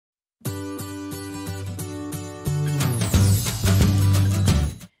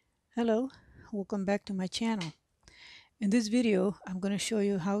Hello, welcome back to my channel. In this video, I'm going to show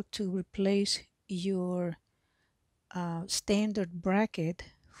you how to replace your standard bracket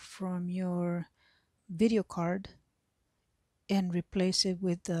from your video card and replace it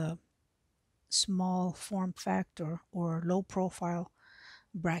with the small form factor or low profile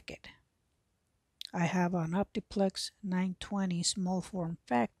bracket. I have an Optiplex 920 small form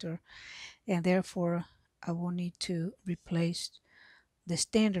factor, and therefore I will need to replace the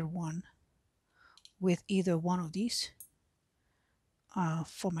standard one with either one of these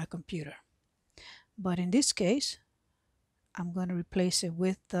for my computer. But in this case, I'm going to replace it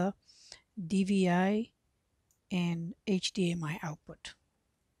with the DVI and HDMI output.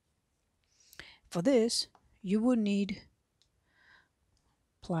 For this, you will need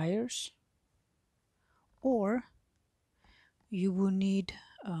pliers, or you will need,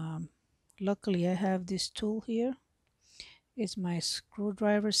 luckily I have this tool here. It's my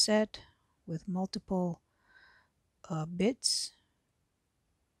screwdriver set with multiple bits,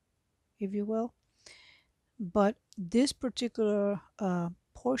 if you will. But this particular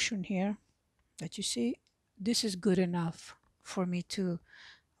portion here that you see, this is good enough for me to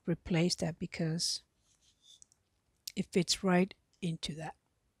replace that because it fits right into that.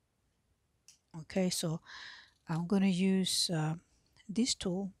 Okay, so I'm going to use this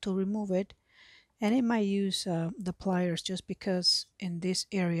tool to remove it, and I might use the pliers just because in this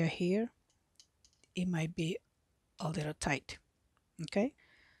area here it might be a little tight. Okay,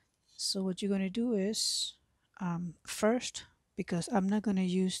 so what you're going to do is first, because I'm not going to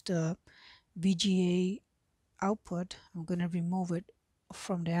use the VGA output, I'm going to remove it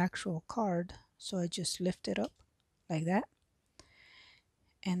from the actual card. So I just lift it up like that,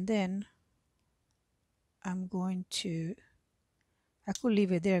 and then I'm going to, I could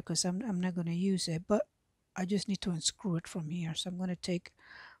leave it there because I'm not going to use it, but I just need to unscrew it from here. So I'm going to take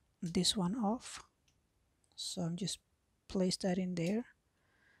this one off. So I'm just place that in there,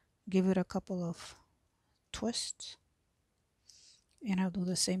 give it a couple of twists, and I'll do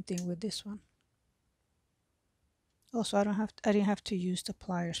the same thing with this one. Also, I didn't have to use the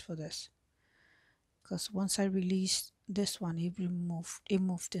pliers for this, because once I release this one, it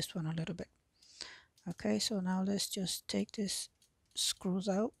moved this one a little bit. Okay, so now let's just take this screws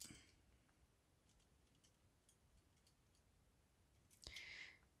out.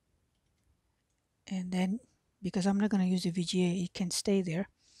 And then, because I'm not going to use the VGA, it can stay there.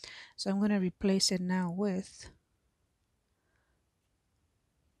 So I'm going to replace it now with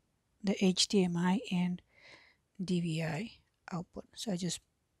the HDMI and DVI output. So I just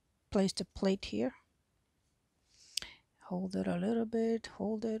place the plate here, hold it a little bit,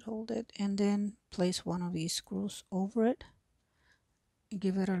 hold it, and then place one of these screws over it.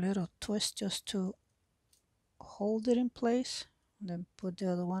 Give it a little twist just to hold it in place, and then put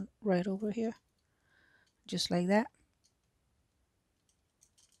the other one right over here, just like that.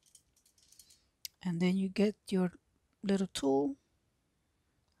 And then you get your little tool,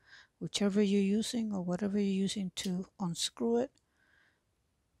 whichever you're using or whatever you're using, to unscrew it.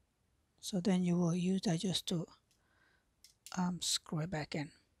 So then you will use that just to screw it back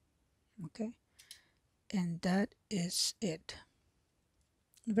in. Okay, and that is it.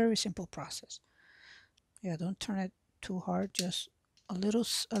 Very simple process. Yeah, don't turn it too hard, just a little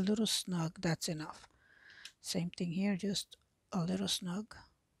snug, that's enough. Same thing here, just a little snug,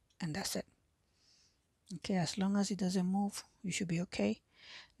 and that's it. Okay, as long as it doesn't move, you should be okay.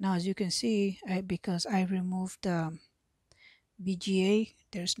 Now, as you can see, because I removed the VGA,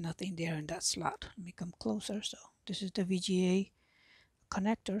 there's nothing there in that slot. Let me come closer. So this is the VGA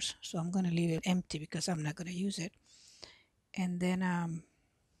connectors, so I'm going to leave it empty because I'm not going to use it. And then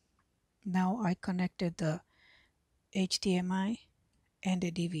now I connected the HDMI and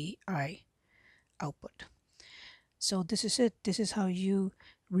the DVI output. So this is it. This is how you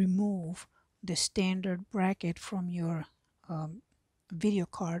remove the standard bracket from your video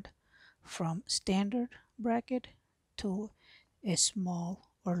card from standard bracket to a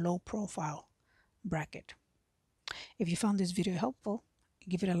small or low profile bracket. If you found this video helpful,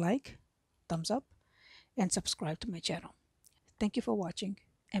 give it a like, thumbs up, and subscribe to my channel. Thank you for watching,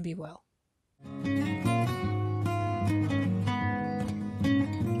 and be well.